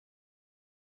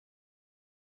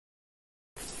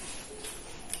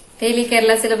Daily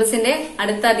Kerala സിലബസിന്റെ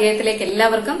അടുത്ത അധ്യായത്തിലേക്ക്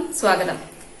എല്ലാവർക്കും സ്വാഗതം.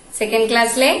 സെക്കൻഡ്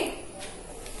ക്ലാസ്സിലെ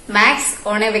മാത്സ്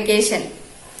ഓൺ എ വെക്കേഷൻ.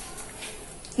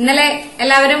 ഇന്നലെ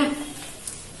എല്ലാവരും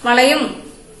വളയും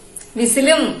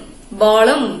വിസിലും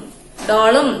ബോളും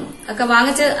ഡോളും ഒക്കെ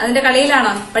വാങ്ങിച്ച് അതിന്റെ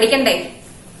കളിയിലാണോ? പഠിക്കണ്ടേ?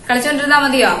 കളിച്ചോണ്ടിരുന്നാ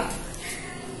മതിയോ?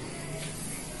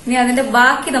 ഇനി അതിന്റെ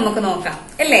ബാക്കി നമുക്ക് നോക്കാം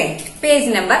അല്ലേ?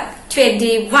 Page number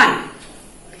 21.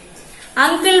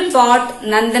 Uncle boat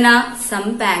Nandana some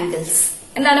bangles.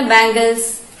 എന്താണ് ബാംഗിൾസ്?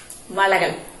 വളകൾ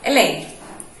അല്ലേ?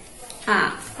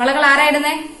 വളകൾ ആരാ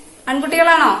ഇടുന്നേ?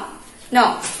 ആൺകുട്ടികളാണോ? No,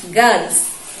 girls.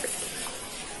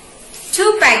 2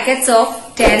 packets of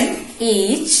 10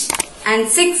 each and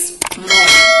 6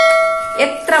 more.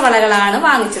 എത്ര വളകളാണ്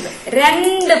വാങ്ങിച്ചത്?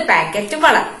 2 പാക്കറ്റ്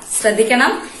വള.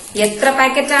 ശ്രദ്ധിക്കണം, എത്ര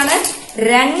പാക്കറ്റാണ്?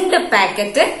 2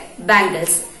 packet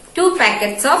bangles. 2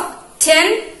 packets of 10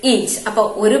 each. അപ്പൊ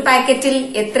ഒരു പാക്കറ്റിൽ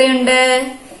എത്രയുണ്ട്?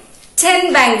 10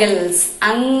 ബാംഗിൾസ്.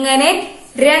 അങ്ങനെ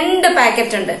 2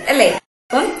 പാക്കറ്റ് ഉണ്ട് അല്ലേ?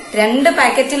 അപ്പം 2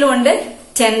 പാക്കറ്റിലും ഉണ്ട്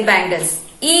 10 bangles.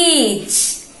 Each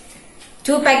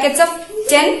 2 packets of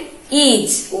 10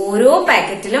 each. ഓരോ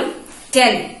പാക്കറ്റിലും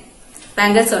 10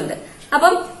 ബാംഗിൾസ് ഉണ്ട്.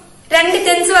 അപ്പം 2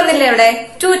 10s വന്നില്ലേ അവിടെ?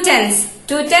 2 10s.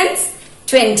 2 10s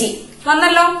 20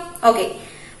 വന്നല്ലോ. ഓക്കെ.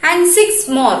 And 6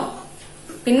 more.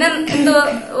 പിന്നെ എന്ത്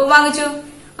വാങ്ങിച്ചു?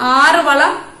 6 വള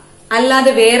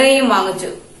അല്ലാതെ വേറെയും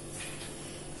വാങ്ങിച്ചു.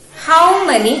 How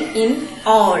many in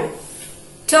all?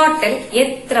 Total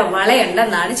എത്ര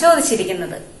വളയുണ്ടെന്നാണ്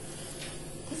ചോദിച്ചിരിക്കുന്നത്.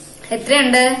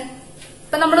 എത്രയുണ്ട്?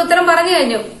 ഇപ്പൊ നമ്മൾ ഉത്തരം പറഞ്ഞു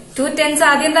കഴിഞ്ഞു. 2 10s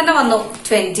ആദ്യം തന്നെ വന്നു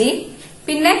 20.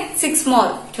 പിന്നെ 6 മോർ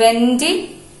 20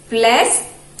 പ്ലസ്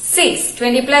 6.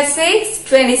 20 പ്ലസ് 6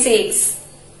 26.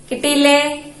 കിട്ടിയില്ലേ?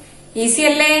 ഈസി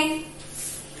അല്ലേ?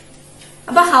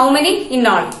 അപ്പൊ ഹൗ മെനി ഇൻ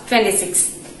ഓൾ? 26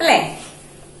 അല്ലേ?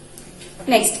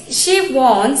 Next, she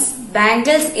wounds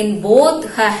bangles in both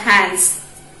Har hands.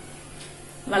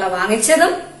 വള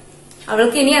വാങ്ങിച്ചതും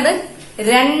അവൾക്ക് ഇനി അത്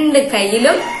 2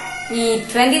 കൈയിലും ഈ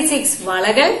 26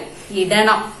 വളകൾ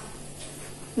ഇടണം.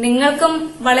 നിങ്ങൾക്കും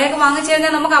വളയൊക്കെ വാങ്ങിച്ചു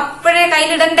കഴിഞ്ഞാൽ നമുക്ക് അപ്പോഴേ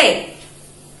കയ്യിലിടണ്ടേ?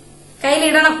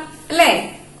 കയ്യിലിടണം അല്ലേ?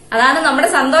 അതാണ് നമ്മുടെ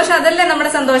സന്തോഷം. അതല്ലേ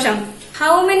നമ്മുടെ സന്തോഷം.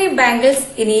 How many bangles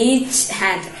in each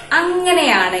hand?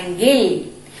 അങ്ങനെയാണെങ്കിൽ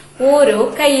ഓരോ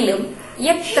കയ്യിലും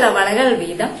എത്ര വളകൾ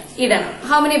വീതം ഇടണം?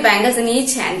 How many bangles in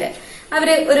each hand?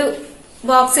 അവര് ഒരു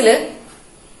ബോക്സില്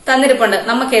തന്നിരിപ്പുണ്ട്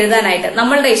നമുക്ക് എഴുതാനായിട്ട്.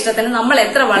 നമ്മളുടെ ഇഷ്ടത്തിന് നമ്മൾ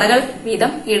എത്ര വളകൾ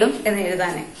വീതം ഇടും എന്ന്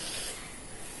എഴുതാന്.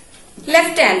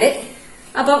 Left hand.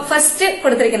 അപ്പൊ ഫസ്റ്റ്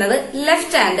കൊടുത്തിരിക്കുന്നത്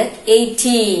ലെഫ്റ്റ് ഹാൻഡ്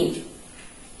 18.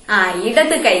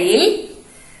 ഇടത് കൈയിൽ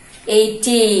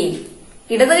 18.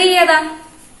 ഇടത് കൈ ഏതാ?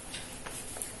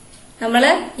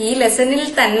 നമ്മള് ഈ ലെസണിൽ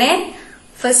തന്നെ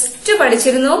ഫസ്റ്റ്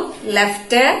പഠിച്ചിരുന്നു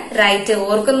ലെഫ്റ്റ് റൈറ്റ്.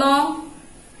 ഓർക്കുന്നോ?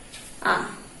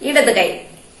 ഇടത് കൈ.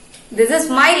 This is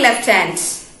my left hand.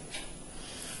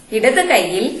 ഇടത്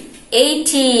കൈയിൽ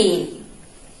 18.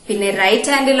 പിന്നെ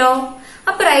റൈറ്റ് ഹാൻഡിലോ?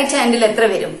 അപ്പൊ റൈറ്റ് ഹാൻഡിൽ എത്ര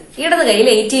വരും? ഇടത് കൈയിൽ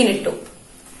 18 ഇട്ടു.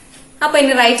 അപ്പൊ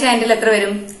ഇനി റൈറ്റ് ഹാൻഡിൽ എത്ര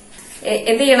വരും?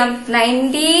 എന്ത് ചെയ്യണം?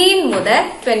 19 മുതൽ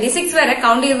 26 വരെ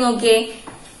കൗണ്ട് ചെയ്ത് നോക്കിയേ.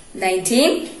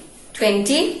 19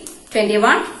 20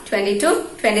 21 22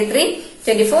 23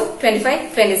 24 25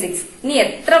 26. ഇനി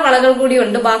എത്ര വളകൾ കൂടി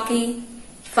ഉണ്ട് ബാക്കി?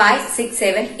 5 6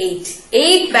 7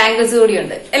 8 ബാംഗിൾസ്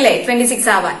കൂടിയുണ്ട് അല്ലേ 26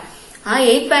 ആവാൻ.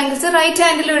 8 ബാംഗിൾസ് റൈറ്റ്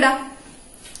ഹാൻഡിലും ഇടാം.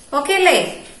 ഓക്കെ അല്ലേ?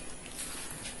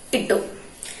 ഇട്ടു.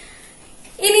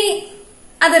 ഇനി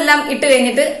അതെല്ലാം ഇട്ട്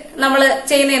കഴിഞ്ഞിട്ട് നമ്മൾ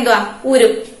ചെയ്യുന്ന എന്തുവാ?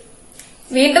 ഊരും.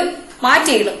 വീണ്ടും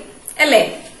മാറ്റിയിടും അല്ലേ?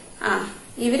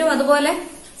 ഇവരും അതുപോലെ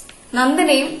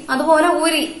നന്ദനയും അതുപോലെ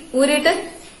ഊരിയിട്ട്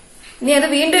ഇനി അത്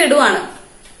വീണ്ടും ഇടുവാണ്.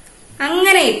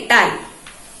 അങ്ങനെ ഇട്ടാൽ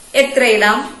എത്ര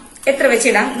ഇടാം? എത്ര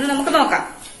വെച്ചിടാം എന്ന് നമുക്ക് നോക്കാം.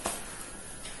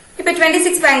 ഇപ്പൊ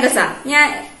 26 ബാംഗിൾസാ.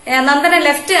 നന്ദന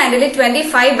ലെഫ്റ്റ് ഹാൻഡിൽ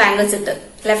 25 ബാംഗിൾസ് ഇട്ട്.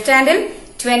 Left handle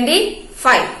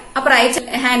 25. അപ്പൊ റൈറ്റ്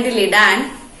ഹാൻഡിൽ ഇടാൻ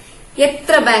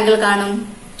എത്ര ബാംഗിൾ കാണും?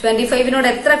 25നോട്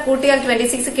എത്ര കൂട്ടിയാൽ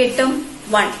 26 കിട്ടും?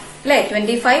 1 അല്ലെ?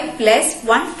 25 പ്ലസ്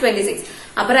 1 26.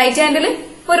 അപ്പൊ റൈറ്റ് ഹാൻഡിൽ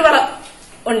ഒരു വള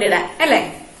ഉണ്ടിടാൻ അല്ലെ?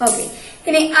 ഓക്കെ.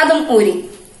 ഇനി അതും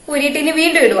ഊരിയിട്ട് ഇനി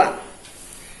വീണ്ടും ഇടുക.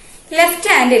 ലെഫ്റ്റ്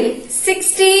ഹാൻഡിൽ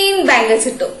 16 ബാംഗിൾസ്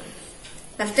ഇട്ടു.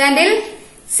 Left handle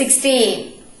 16.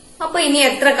 അപ്പൊ ഇനി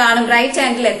എത്ര കാണും? റൈറ്റ്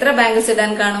ഹാൻഡിൽ എത്ര ബാംഗിൾസ്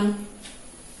ഇടാൻ കാണും?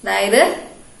 അതായത്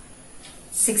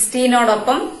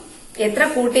 16നോടൊപ്പം എത്ര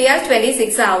കൂട്ടിയാൽ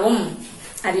 26 ആവും?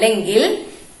 അല്ലെങ്കിൽ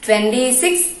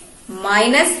 26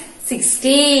 മൈനസ്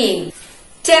 16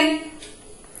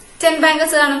 10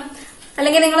 ബാംഗിൾസ് കാണും.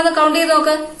 അല്ലെങ്കിൽ നിങ്ങളൊന്ന് കൗണ്ട് ചെയ്ത്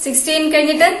നോക്ക്. 16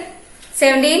 കഴിഞ്ഞിട്ട്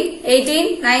 17 18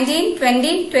 19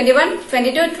 20 21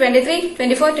 22 23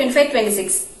 24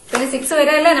 25 26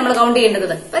 വരെ അല്ലേ നമ്മൾ കൗണ്ട്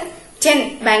ചെയ്യേണ്ടത്. 10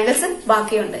 ബാംഗിൾസ്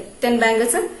ബാക്കിയുണ്ട്. 10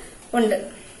 ബാംഗിൾസ് ഉണ്ട്.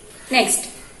 നെക്സ്റ്റ്,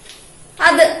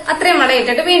 അത് അത്രയും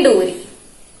വളയിട്ടിട്ട് വീണ്ടും ഊരി.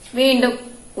 വീണ്ടും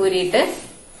ഊരിയിട്ട്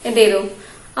എന്ത് ചെയ്തു?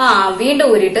 വീണ്ടും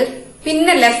ഊരിയിട്ട്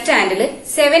പിന്നെ ലെഫ്റ്റ് ഹാൻഡിൽ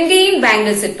 17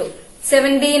 ബാംഗിൾസ് ഇട്ടു.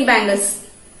 17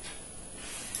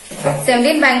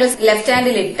 ബാംഗിൾസ് ലെഫ്റ്റ്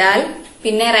ഹാൻഡിൽ ഇട്ടാൽ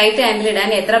പിന്നെ റൈറ്റ് ഹാൻഡിൽ ഇടാൻ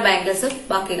എത്ര ബാംഗിൾസ്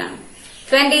ബാക്കി കാണും?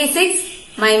 26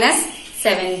 മൈനസ്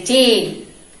 17.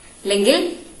 അല്ലെങ്കിൽ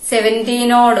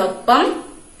 17നോടൊപ്പം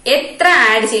എത്ര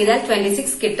ആഡ് ചെയ്താൽ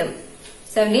 26 കിട്ടും?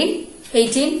 17,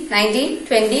 18, 19,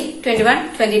 20, 21,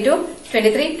 22,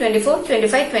 23, 24,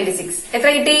 25, 26. എത്ര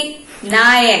കിട്ടി?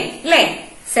 9 അല്ലേ?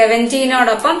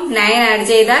 17നോടൊപ്പം 9 ആഡ്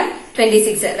ചെയ്താൽ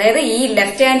 26. അതായത് ഈ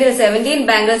ലെഫ്റ്റ് ഹാൻഡിൽ 17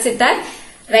 ബാംഗിൾസ് ഇട്ടാൽ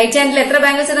റൈറ്റ് ഹാൻഡിൽ എത്ര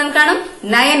ബാംഗിൾസ് നമുക്ക് കാണും?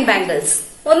 9 ബാംഗിൾസ്.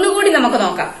 ഒന്നുകൂടി നമുക്ക്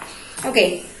നോക്കാം. ഓക്കെ,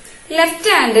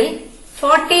 ലെഫ്റ്റ് ഹാൻഡിൽ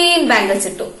 14 ബാംഗിൾസ്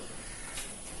ഇട്ടു.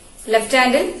 ലെഫ്റ്റ്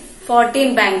ഹാൻഡിൽ 14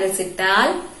 ബാംഗിൾസ് ഇട്ടാൽ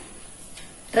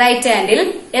റൈറ്റ് ഹാൻഡിൽ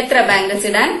എത്ര ബാംഗിൾസ്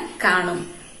ഇടാൻ കാണും?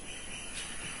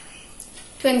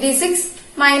 26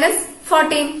 മൈനസ്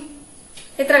 14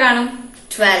 എത്ര കാണും?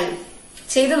 12.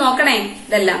 ചെയ്ത് നോക്കണേ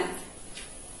ഇതെല്ലാം.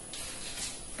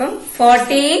 അപ്പം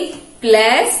 14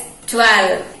 പ്ലസ്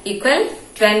 12 ഈക്വൽ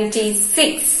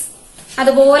 26.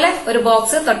 അതുപോലെ ഒരു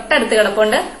ബോക്സ് തൊട്ടടുത്ത്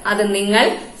കിടപ്പുണ്ട്. അത് നിങ്ങൾ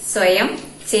സ്വയം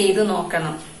ചെയ്തു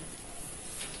നോക്കണം.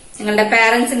 നിങ്ങളുടെ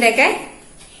പാരന്റ്സിന്റെ ഒക്കെ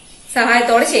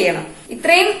സഹായത്തോടെ ചെയ്യണം.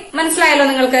 ഇത്രയും മനസ്സിലായല്ലോ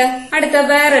നിങ്ങൾക്ക്? അടുത്ത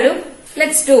വേറൊരു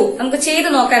ലെറ്റ്സ് ഡു, നമുക്ക് ചെയ്തു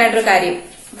നോക്കാനായിട്ടൊരു കാര്യം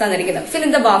തന്നിരിക്കുന്നത്. Fill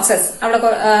in the boxes. അവിടെ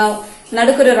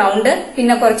നടുക്കൊരു റൗണ്ട്,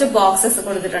 പിന്നെ കുറച്ച് ബോക്സസ്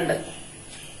കൊടുത്തിട്ടുണ്ട്.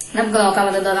 നമുക്ക് നോക്കാൻ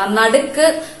പറ്റുന്നത് നടുക്ക്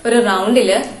ഒരു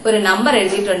റൗണ്ടില് ഒരു നമ്പർ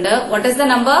എഴുതിയിട്ടുണ്ട്. What is the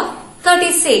number?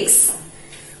 36.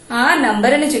 ആ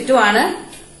നമ്പറിന് ചുറ്റുമാണ്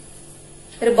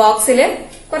ഒരു ബോക്സില്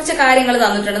കുറച്ച് കാര്യങ്ങൾ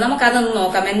തന്നിട്ടുണ്ട്. നമുക്കതൊന്ന്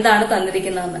നോക്കാം എന്താണ്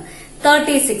തന്നിരിക്കുന്നതെന്ന്.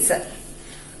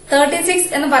 36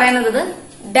 എന്ന് പറയുന്നത്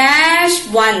ഡാഷ്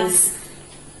വൺസ്,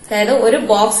 അതായത് ഒരു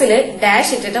ബോക്സിൽ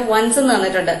ഡാഷ് ഇട്ടിട്ട് വൺസ് എന്ന്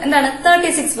തന്നിട്ടുണ്ട്. എന്താണ്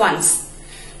 36 വൺസ്?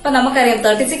 അപ്പൊ നമുക്കറിയാം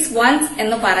 36 വൺസ്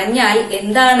എന്ന് പറഞ്ഞാൽ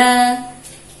എന്താണ്?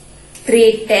 3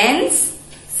 tens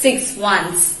 6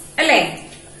 ones അല്ലേ?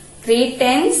 3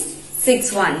 tens 6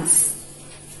 ones.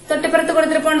 തൊട്ടിപ്പുറത്ത്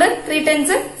കൊടുത്തിരിപ്പുണ്ട് 3 tens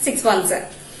 6 ones.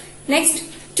 Next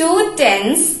 2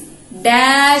 tens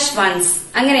dash ones.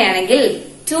 അങ്ങനെയാണെങ്കിൽ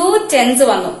 2 tens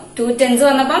വന്നു. 2 tens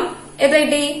വന്നപ്പം എത്ര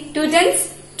കിട്ടി? 2 tens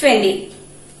 20.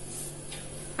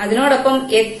 അതിനോടൊപ്പം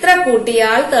എത്ര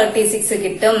കൂട്ടിയാൽ 36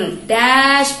 കിട്ടും?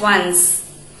 Dash once.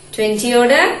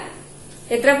 20യോട്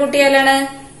എത്ര കൂട്ടിയാലാണ്?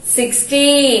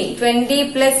 16. 20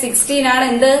 പ്ലസ് 16 ആണ്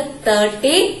എന്ത്?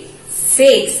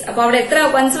 36. അപ്പൊ അവിടെ എത്ര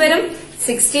വൺസ് വരും?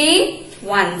 16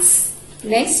 once.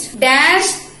 Next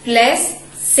dash plus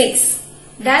 6.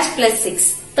 Dash plus 6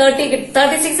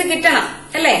 36 കിട്ടണം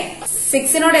അല്ലേ?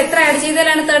 6നോട് എത്ര ആഡ്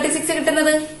ചെയ്താലാണ് 36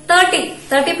 കിട്ടുന്നത്?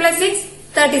 30 പ്ലസ് 6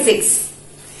 36.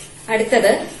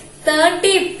 അടുത്തത്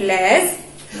 30 പ്ലസ്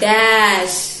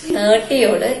ഡാഷ്.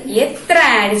 30യോട് എത്ര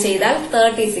ആഡ് ചെയ്താൽ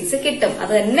 36 കിട്ടും?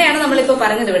 അത് തന്നെയാണ് നമ്മളിപ്പോ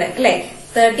പറഞ്ഞത് ഇവിടെ അല്ലെ?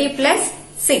 30 പ്ലസ്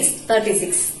 6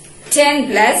 36.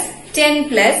 10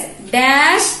 plus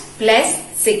dash plus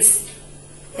 6.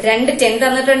 2 10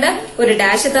 തന്നിട്ടുണ്ട്, ഒരു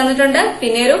ഡാഷ് തന്നിട്ടുണ്ട്,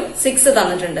 പിന്നെ ഒരു 6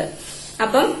 തന്നിട്ടുണ്ട്.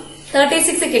 അപ്പം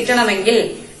 36 കിട്ടണമെങ്കിൽ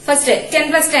ഫസ്റ്റ് 10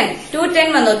 പ്ലസ് 10 2 10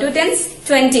 വന്നു. 2 tens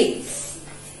 20.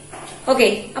 ഓക്കെ,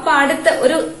 അപ്പൊ അടുത്ത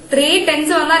ഒരു 3 tens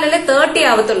വന്നാലല്ലേ 30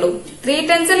 ആവത്തുള്ളൂ. 3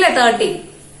 tens അല്ലേ 30.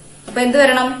 അപ്പൊ എന്ത്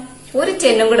വരണം? ഒരു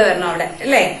 10 കൂടെ വരണം അവിടെ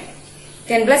അല്ലേ?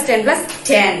 10 പ്ലസ്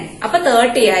 10. അപ്പൊ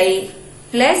 30 ആയി.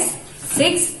 പ്ലസ്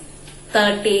 6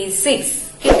 36.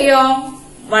 കിട്ടിയോ?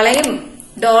 വളയും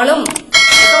ഡോളും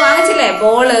ഒക്കെ വാങ്ങിച്ചില്ലേ?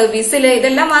 ബോള്, വിസില്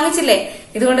ഇതെല്ലാം വാങ്ങിച്ചില്ലേ?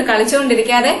 ഇതുകൊണ്ട്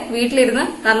കളിച്ചുകൊണ്ടിരിക്കാതെ വീട്ടിലിരുന്ന്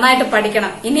നന്നായിട്ട്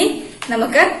പഠിക്കണം. ഇനി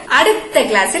നമുക്ക് അടുത്ത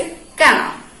ക്ലാസ്സിൽ കാണാം.